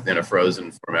in a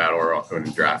frozen format or in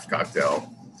a draft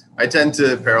cocktail. I tend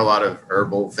to pair a lot of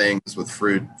herbal things with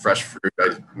fruit, fresh fruit.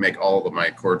 I make all of my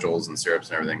cordials and syrups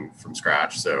and everything from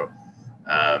scratch. So,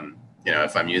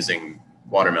 if I'm using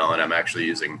watermelon, I'm actually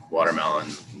using watermelon,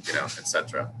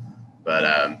 etc. But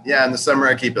in the summer,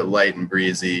 I keep it light and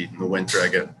breezy. In the winter, I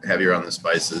get heavier on the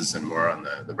spices and more on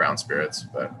the brown spirits.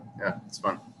 But yeah, it's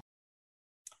fun.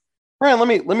 Brian,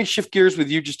 let me shift gears with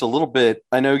you just a little bit.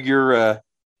 I know you're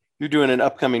doing an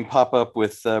upcoming pop-up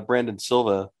with Brandon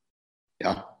Silva.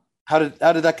 Yeah. How did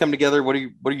that come together? What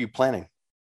are you planning?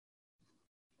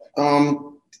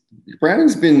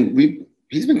 Brandon's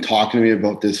he's been talking to me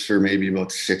about this for maybe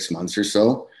about 6 months or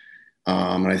so.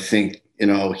 And I think,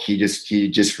 he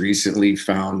just recently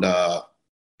found a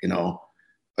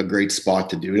great spot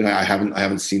to do it. I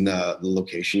haven't seen the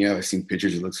location yet. I've seen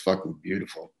pictures. It looks fucking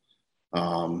beautiful.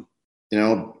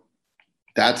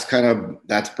 That's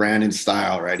Brandon's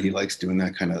style, right? He likes doing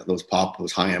that kind of those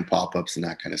high-end pop-ups and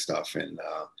that kind of stuff. And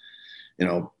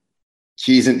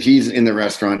he's in the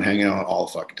restaurant hanging out all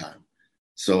the fucking time.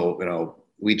 So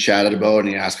we chatted about it, and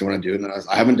he asked me what I do, and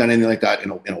I haven't done anything like that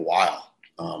in a while.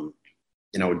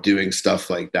 Doing stuff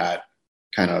like that,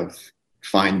 kind of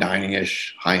fine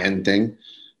dining-ish, high-end thing.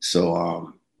 So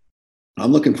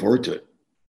I'm looking forward to it.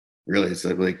 Really, it's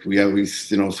like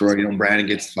Brandon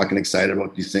gets fucking excited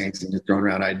about these things and just throwing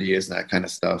around ideas and that kind of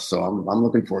stuff. So I'm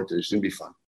looking forward to it. It's gonna be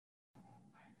fun.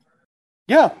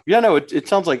 Yeah. No, it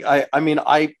sounds like I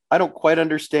don't quite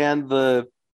understand the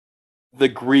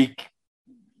Greek,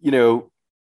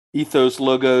 ethos,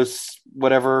 logos,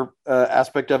 whatever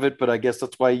aspect of it, but I guess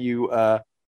that's why you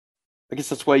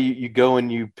go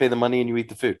and you pay the money and you eat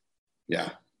the food. Yeah.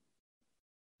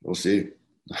 We'll see.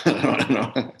 I don't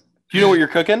know. Do you know what you're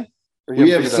cooking?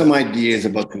 We have some ideas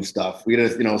about some stuff. We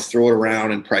gotta, throw it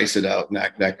around and price it out and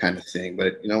that kind of thing.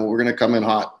 But we're gonna come in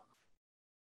hot.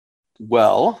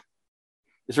 Well,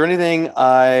 is there anything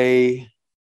I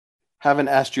haven't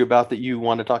asked you about that you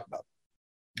want to talk about?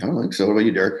 I don't think so. What about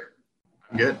you, Dirk?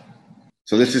 Good.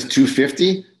 So this is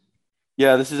 250?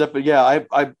 Yeah, this is up. Yeah,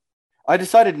 I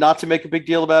decided not to make a big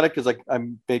deal about it because I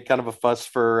made kind of a fuss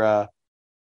for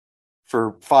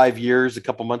 5 years a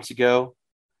couple months ago.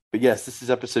 But yes, this is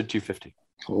episode 250.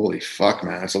 Holy fuck,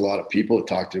 man. That's a lot of people to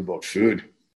talk to about food.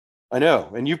 I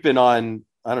know. And you've been on,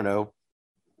 I don't know,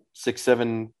 6,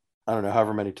 7, I don't know,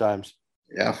 however many times.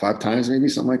 Yeah, 5 times maybe,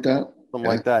 something like that. Something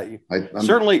like that.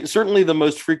 Certainly the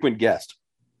most frequent guest.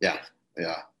 Yeah.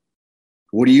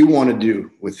 What do you want to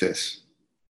do with this?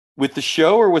 With the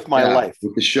show or with my life?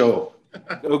 With the show.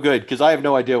 Oh, good, because I have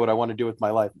no idea what I want to do with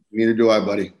my life. Neither do I,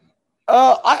 buddy.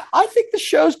 I think the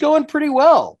show's going pretty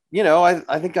well.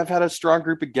 I think I've had a strong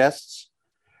group of guests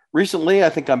recently. I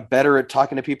think I'm better at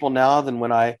talking to people now than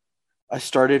when I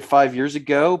started 5 years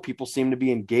ago. People seem to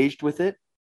be engaged with it.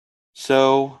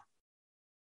 So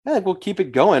I think we'll keep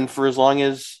it going for as long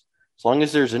as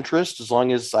there's interest, as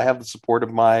long as I have the support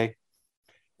of my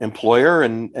employer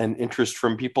and interest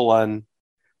from people on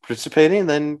participating,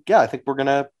 then yeah, I think we're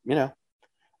gonna,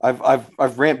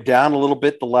 I've ramped down a little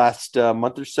bit the last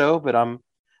month or so, but I'm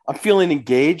feeling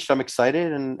engaged. I'm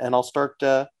excited, and I'll start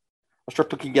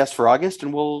booking guests for August,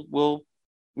 and we'll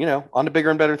on to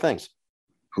bigger and better things.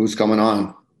 Who's coming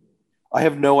on? I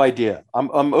have no idea.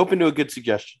 I'm open to a good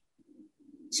suggestion.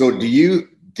 So do you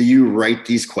write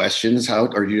these questions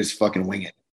out, or do you just fucking wing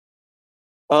it?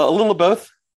 A little of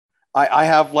both. I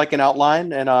have like an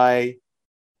outline, and I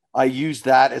use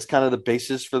that as kind of the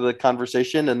basis for the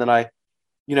conversation, and then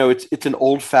it's an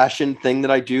old fashioned thing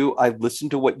that I do. I listen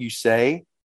to what you say,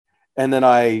 and then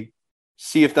I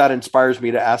see if that inspires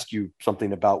me to ask you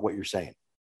something about what you're saying.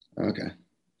 Okay.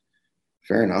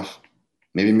 Fair enough.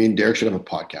 Maybe me and Derek should have a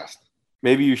podcast.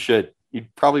 Maybe you should. You'd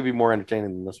probably be more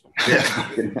entertaining than this one. Yeah.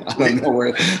 I don't know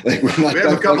where, we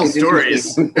have a couple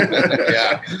stories.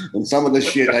 Yeah. And some of the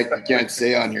shit I can't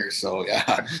say on here. So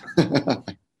yeah.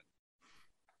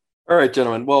 All right,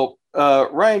 gentlemen. Well,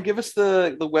 Ryan, give us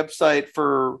the website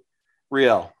for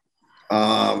Riel.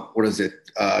 What is it?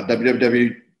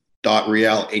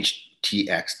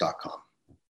 www.rielhtx.com.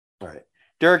 All right.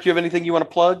 Derek, you have anything you want to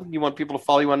plug? You want people to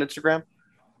follow you on Instagram?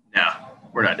 No,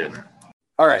 we're not doing that.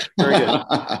 All right. Very good.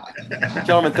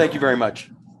 Gentlemen, thank you very much.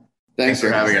 Thanks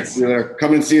for having us. See you later.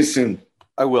 Come and see us soon.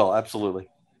 I will. Absolutely.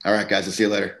 All right, guys. I'll see you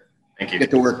later. Thank you. Get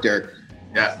to work, Derek.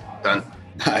 Yeah, done.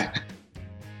 Bye.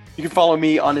 You can follow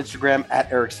me on Instagram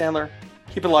at Eric Sandler.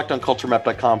 Keep it locked on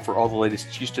culturemap.com for all the latest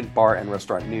Houston bar and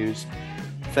restaurant news.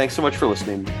 Thanks so much for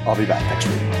listening. I'll be back next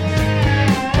week.